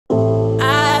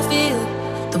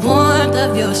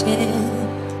your skin.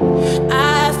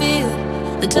 I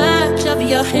feel the touch of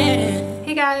your hand.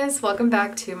 Hey guys, welcome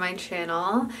back to my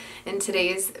channel. In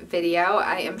today's video,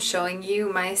 I am showing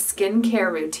you my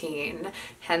skincare routine,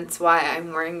 hence why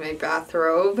I'm wearing my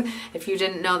bathrobe. If you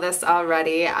didn't know this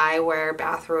already, I wear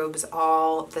bathrobes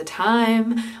all the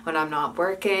time when I'm not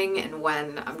working and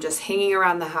when I'm just hanging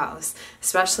around the house,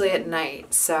 especially at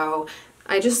night. So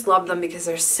I just love them because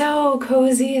they're so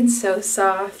cozy and so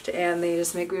soft, and they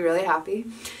just make me really happy.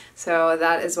 So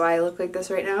that is why I look like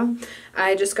this right now.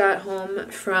 I just got home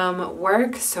from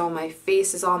work, so my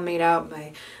face is all made up.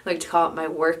 I like to call it my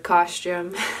work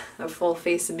costume, a full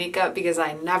face of makeup, because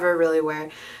I never really wear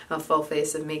a full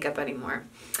face of makeup anymore.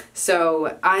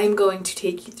 So I'm going to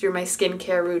take you through my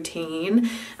skincare routine.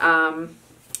 I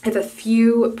have a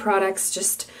few products,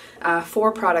 just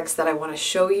 4 products that I want to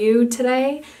show you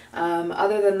today.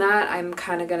 Other than that, I'm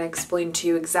kind of going to explain to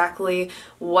you exactly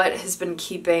what has been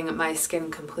keeping my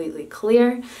skin completely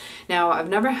clear. Now, I've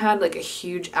never had like a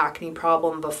huge acne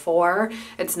problem before.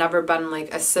 It's never been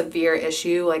like a severe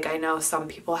issue like I know some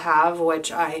people have,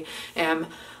 which I am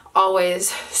always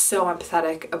so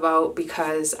empathetic about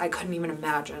because I couldn't even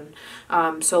imagine.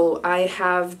 So I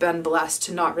have been blessed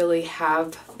to not really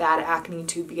have bad acne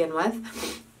to begin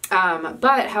with.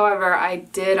 But however, I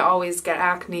did always get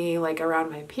acne like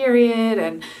around my period,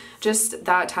 and just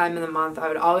that time of the month I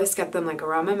would always get them like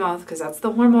around my mouth because that's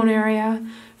the hormone area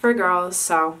for girls.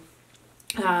 So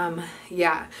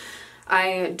yeah,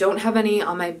 I don't have any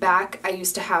on my back. I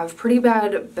used to have pretty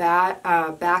bad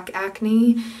back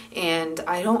acne, and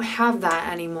I don't have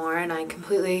that anymore, and I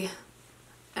completely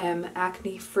am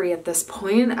acne free at this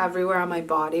point everywhere on my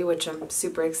body, which I'm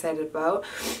super excited about.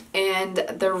 And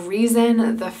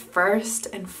the first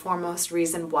and foremost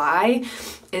reason why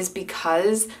is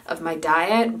because of my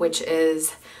diet, which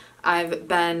is I've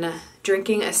been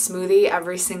drinking a smoothie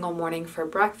every single morning for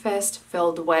breakfast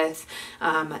filled with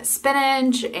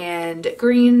spinach and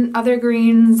other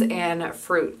greens and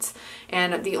fruits.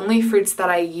 And the only fruits that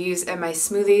I use in my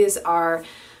smoothies are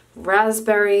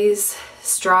raspberries,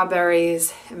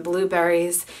 strawberries, and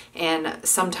blueberries, and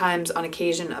sometimes on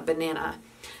occasion a banana.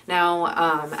 Now,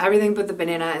 everything but the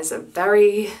banana is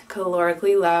very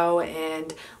calorically low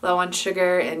and low on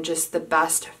sugar and just the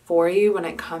best for you when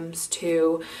it comes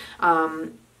to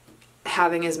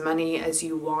having as many as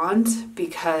you want,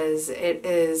 because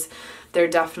they're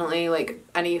definitely, like,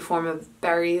 any form of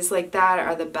berries like that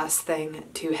are the best thing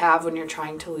to have when you're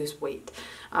trying to lose weight.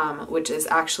 Which is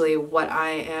actually what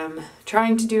I am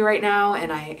trying to do right now,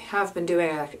 and I have been doing.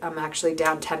 I'm actually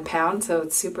down 10 pounds, so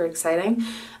it's super exciting.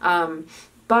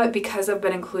 But because I've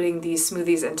been including these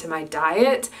smoothies into my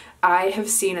diet, I have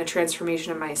seen a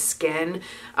transformation in my skin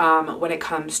when it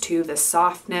comes to the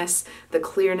softness, the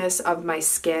clearness of my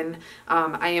skin.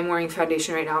 I am wearing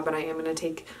foundation right now, but I am going to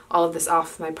take all of this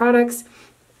off my products.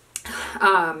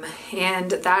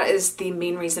 And that is the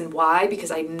main reason why,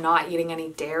 because I'm not eating any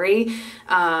dairy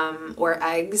or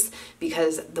eggs,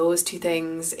 because those two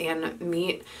things, and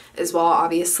meat as well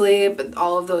obviously, but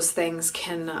all of those things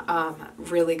can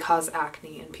really cause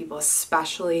acne in people,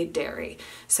 especially dairy.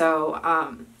 So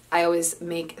I always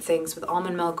make things with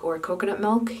almond milk or coconut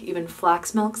milk, even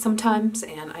flax milk sometimes,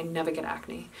 and I never get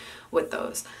acne with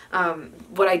those.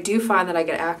 What I do find that I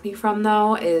get acne from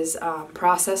though is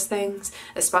processed things,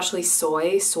 especially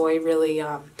soy. Soy really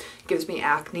gives me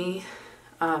acne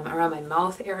around my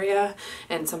mouth area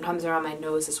and sometimes around my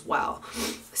nose as well.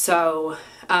 So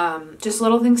just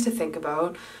little things to think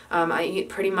about. I eat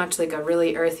pretty much like a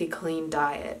really earthy, clean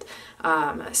diet.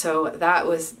 So that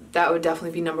would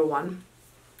definitely be number one.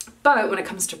 But when it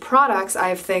comes to products, I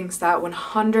have things that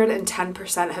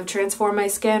 110% have transformed my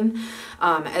skin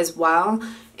as well.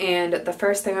 And the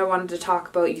first thing I wanted to talk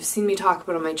about, you've seen me talk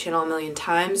about on my channel a million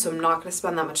times, so I'm not going to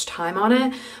spend that much time on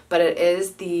it, but it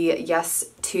is the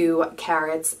YesTo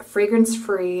Carrots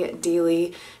fragrance-free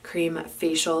daily cream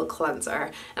facial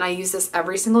cleanser. And I use this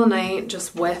every single night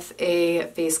just with a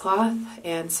face cloth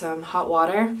and some hot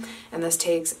water, and this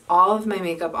takes all of my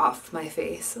makeup off my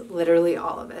face, literally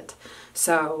all of it.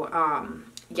 So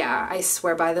yeah, I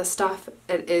swear by this stuff.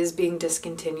 It is being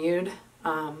discontinued.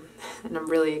 And I'm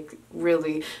really,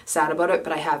 really sad about it,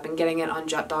 but I have been getting it on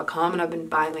jet.com and I've been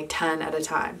buying like 10 at a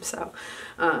time. So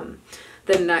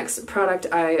the next product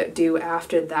I do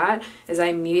after that is I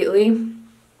immediately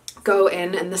go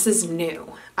in, and this is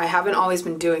new. I haven't always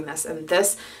been doing this, and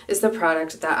this is the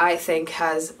product that I think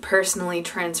has personally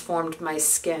transformed my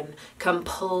skin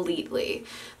completely.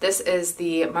 This is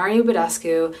the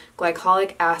Badescu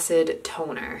Glycol Acid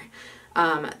Toner.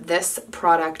 This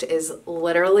product is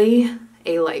literally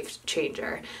a life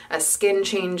changer, a skin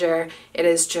changer. It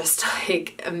is just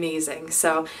like amazing.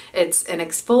 So it's an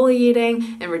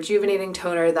exfoliating and rejuvenating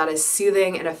toner that is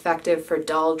soothing and effective for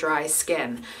dull, dry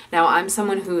skin. Now, I'm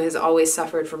someone who has always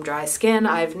suffered from dry skin.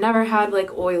 I've never had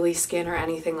like oily skin or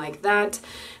anything like that.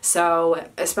 So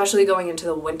especially going into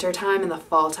the winter time and the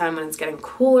fall time when it's getting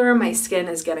cooler, my skin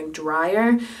is getting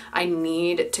drier. I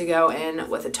need to go in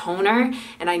with a toner,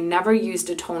 and I never used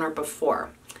a toner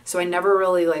before. So I never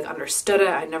really like understood it.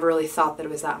 I never really thought that it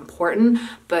was that important.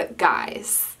 But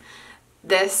guys,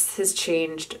 this has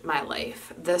changed my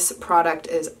life. This product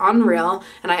is unreal,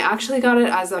 and I actually got it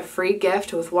as a free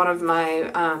gift with one of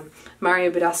my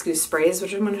Mario Badescu sprays,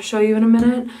 which I'm going to show you in a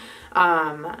minute.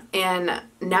 And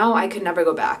now I could never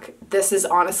go back. This is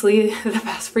honestly the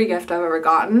best free gift I've ever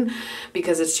gotten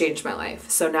because it's changed my life.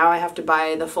 So now I have to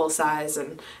buy the full size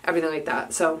and everything like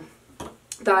that. So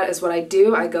that is what I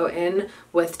do. I go in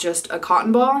with just a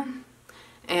cotton ball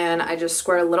and I just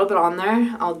squirt a little bit on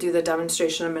there. I'll do the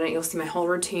demonstration in a minute. You'll see my whole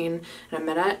routine in a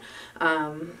minute.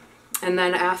 And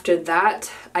then after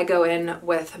that, I go in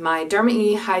with my Derma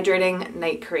E Hydrating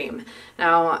Night Cream.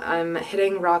 Now, I'm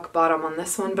hitting rock bottom on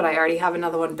this one, but I already have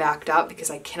another one backed up because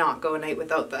I cannot go a night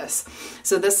without this.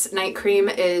 So this night cream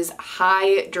is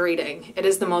hydrating. It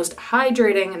is the most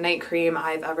hydrating night cream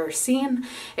I've ever seen.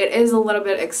 It is a little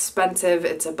bit expensive.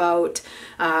 It's about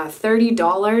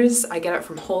 $30. I get it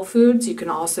from Whole Foods. You can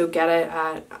also get it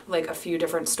at like a few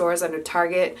different stores. I know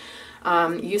Target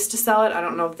used to sell it. I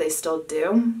don't know if they still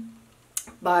do.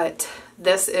 But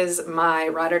this is my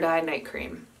ride or die night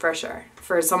cream for sure.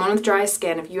 For someone with dry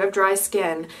skin, if you have dry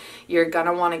skin, you're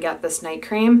gonna want to get this night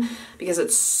cream because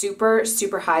it's super,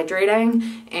 super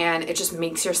hydrating and it just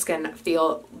makes your skin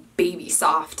feel baby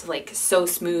soft, like so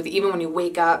smooth. Even when you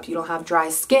wake up, you don't have dry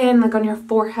skin like on your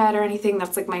forehead or anything.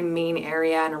 That's like my main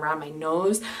area, and around my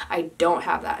nose, I don't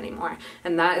have that anymore.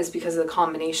 And that is because of the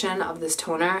combination of this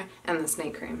toner and this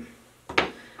night cream.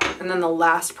 And then the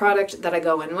last product that I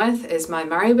go in with is my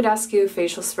Mario Badescu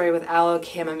facial spray with aloe,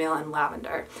 chamomile, and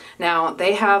lavender. Now,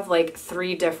 they have like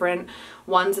 3 different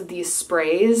ones of these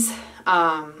sprays,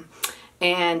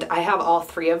 and I have all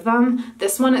 3 of them.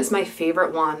 This one is my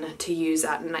favorite one to use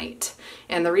at night.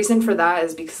 And the reason for that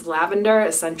is because lavender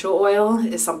essential oil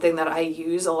is something that I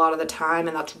use a lot of the time,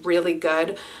 and that's really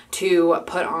good to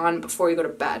put on before you go to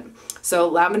bed. So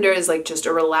lavender is like just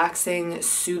a relaxing,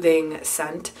 soothing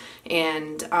scent,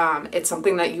 and it's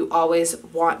something that you always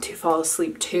want to fall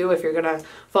asleep to if you're gonna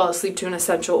fall asleep to an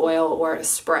essential oil or a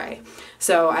spray.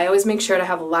 So I always make sure to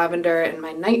have lavender in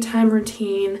my nighttime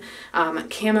routine.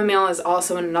 Chamomile is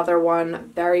also another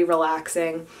one, very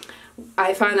relaxing.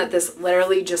 I find that this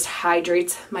literally just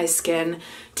hydrates my skin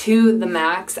to the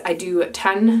max. I do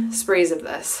 10 sprays of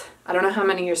this. I don't know how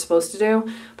many you're supposed to do,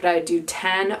 but I do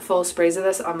 10 full sprays of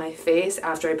this on my face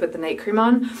after I put the night cream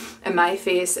on. And my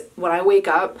face, when I wake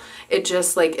up, it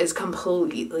just like is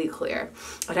completely clear.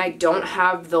 And I don't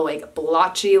have the like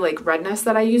blotchy like redness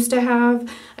that I used to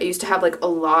have. I used to have like a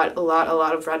lot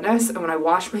of redness. And when I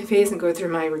wash my face and go through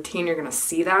my routine, you're gonna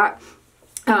see that.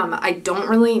 I don't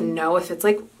really know if it's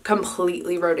like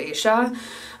completely rosacea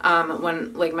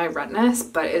when like my redness,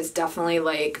 but it's definitely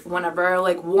like whenever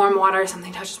like warm water or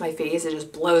something touches my face, it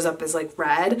just blows up as like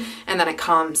red and then it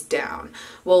calms down.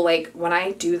 Well, like when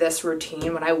I do this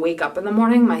routine, when I wake up in the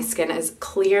morning, my skin is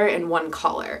clear in one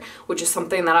color, which is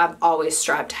something that I've always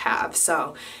strived to have.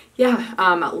 So yeah,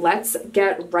 let's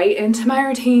get right into my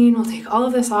routine. We'll take all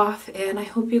of this off and I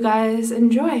hope you guys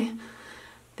enjoy.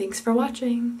 Thanks for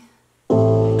watching.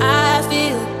 I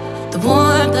feel the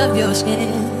warmth of your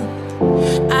skin.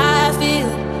 I feel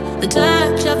the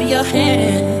touch of your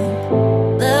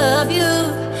hand. Love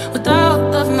you with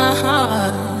all of my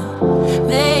heart.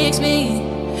 Makes me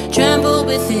tremble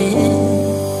within.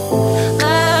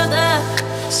 Love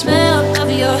the smell of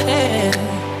your hair.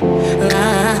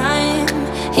 I'm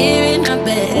here in my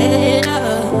bed.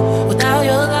 Oh, without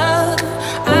your love,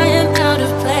 I am out of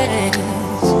place.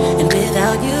 And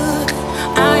without you,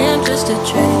 I am just a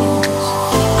trace.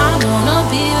 I wanna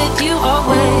be with you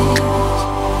always,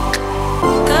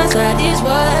 'cause that is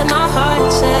what my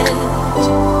heart says.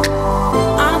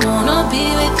 I wanna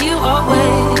be with you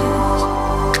always,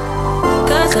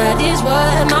 'cause that is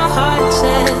what my heart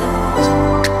says.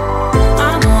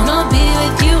 I wanna be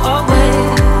with you always,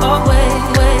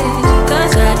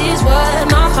 'cause that is what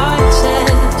my heart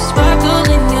says. Sparkle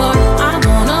in your, I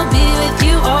wanna be with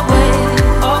you always,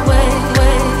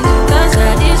 'cause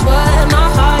that is what my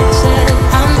heart says.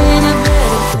 I'm in a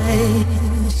better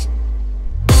place.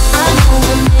 I know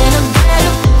I'm in a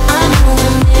better, I know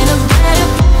I'm in a better,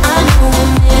 I know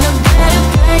I'm in a better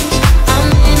place. I'm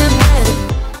in a better.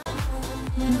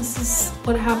 This is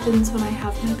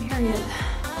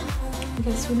I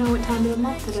guess we know what time of the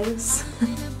month it is.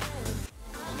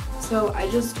 So I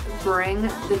just bring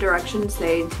the directions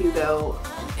say to go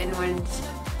inwards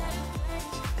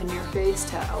in your face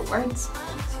to outwards.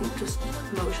 So you just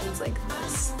motions like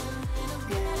this.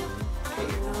 And get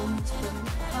your nose, bring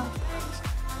it up.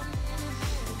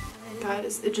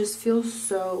 Guys, it just feels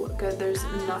so good. There's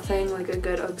nothing like a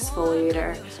good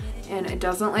exfoliator. And it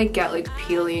doesn't like get like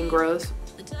peely and gross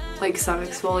like some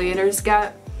exfoliators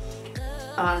get.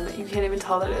 You can't even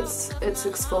tell that it's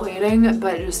exfoliating,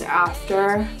 but just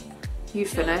after you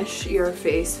finish, your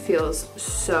face feels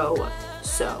so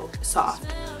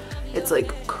soft. It's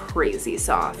like crazy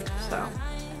soft. So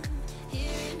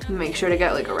make sure to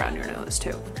get like around your nose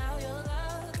too.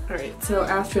 All right, so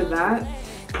after that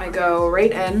I go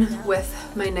right in with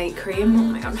my night cream. Oh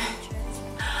my god,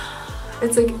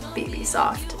 it's like baby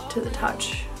soft to the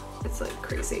touch. It's like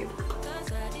crazy.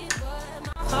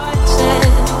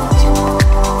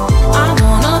 I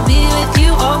wanna be with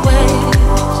you always,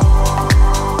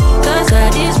 'cause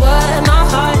that is what my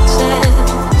heart says.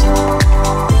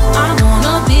 I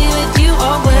wanna be with you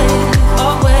always,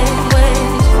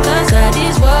 'cause that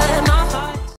is what my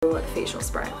heart. Facial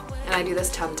spray, and I do this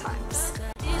 10 times.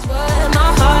 Is what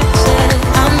my heart says.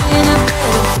 I'm in a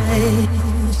better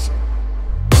place.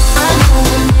 I know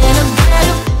I'm in a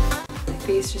better. My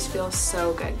face just feels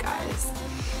so good, guys.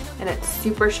 And it's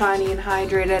super shiny and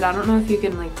hydrated. I don't know if you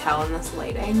can like tell in this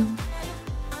lighting,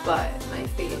 but my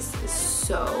face is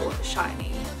so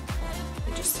shiny.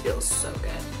 It just feels so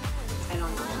good. I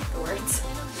don't even have the words.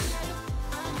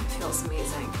 It feels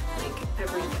amazing. Like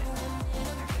everything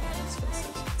just feels so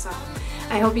good. So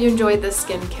I hope you enjoyed this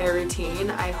skincare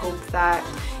routine. I hope that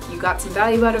you got some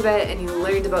value out of it and you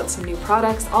learned about some new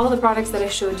products. All the products that I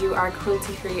showed you are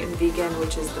cruelty-free and vegan,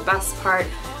 which is the best part.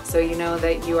 So you know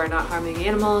that you are not harming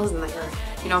animals and that you're,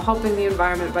 you know, helping the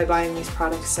environment by buying these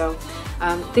products. So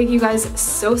thank you guys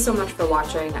so much for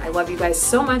watching. I love you guys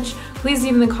so much. Please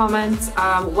leave in the comments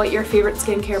what your favorite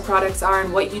skincare products are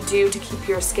and what you do to keep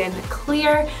your skin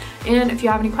clear, and if you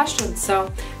have any questions. So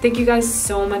thank you guys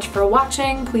so much for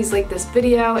watching. Please like this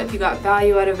video if you got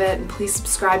value out of it, and please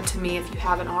subscribe to me if you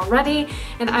haven't already,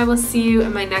 and I will see you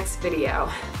in my next video.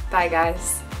 Bye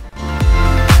guys.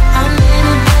 I'm in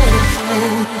a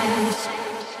better place.